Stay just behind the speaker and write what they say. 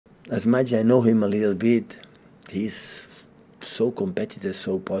as much as I know him a little bit, he's so competitive,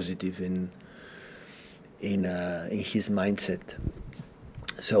 so positive in his mindset.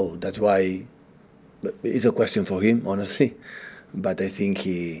 So that's why it's a question for him, honestly. But I think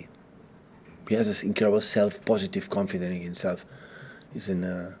he has this incredible positive confidence in himself. He's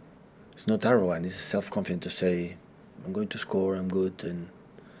not arrogant. He's self-confident to say, "I'm going to score. I'm good." And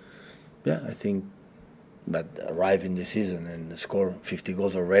yeah, I think that arrive in the season and score 50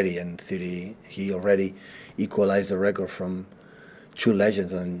 goals already and 30. He already equalized the record from two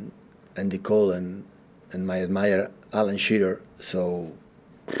legends, and Andy Cole and my admirer Alan Shearer. So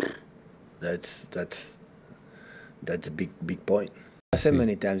that's a big point. I said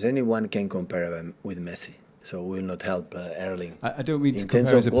many times, anyone can compare him with Messi. So will not help Erling. I don't mean to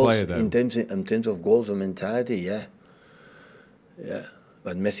compare as a player, though. In terms of goals or mentality, yeah.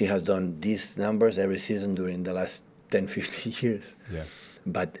 But Messi has done these numbers every season during the last 10, 15 years. Yeah.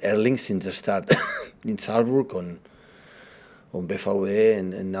 But Erling, since the start in Salzburg, on BVB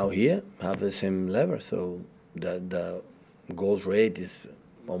and now here, have the same level. So the goals rate is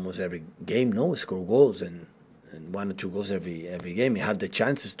almost every game. No, score goals and 1 or 2 goals every game. You have the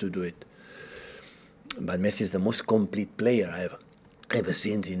chances to do it. But Messi is the most complete player I've ever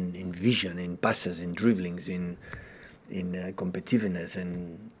seen in vision, in passes, in dribblings, in competitiveness,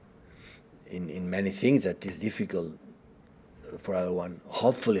 and in many things that is difficult for other one.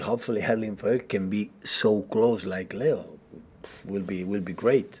 Hopefully Erling can be so close like Leo. Will be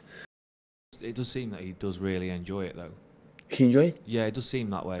great. It does seem that he does really enjoy it, though. He enjoy it? Yeah, it does seem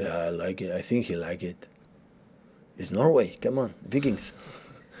that way. Yeah, I like it. I think he like it. It's Norway. Come on, Vikings.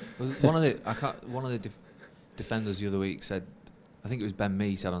 One of the defenders the other week said, I think it was Ben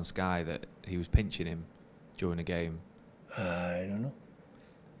Mee said on Sky that he was pinching him during a game. I don't know.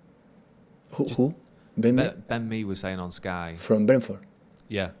 Who? Ben Mee? Ben Mee was saying on Sky. From Brentford?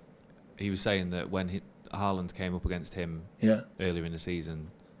 Yeah. He was saying that when Haaland came up against him earlier in the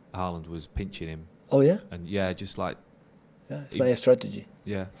season, Haaland was pinching him. Oh, yeah? And yeah, just like... Yeah, it's my strategy.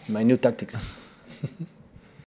 Yeah. My new tactics.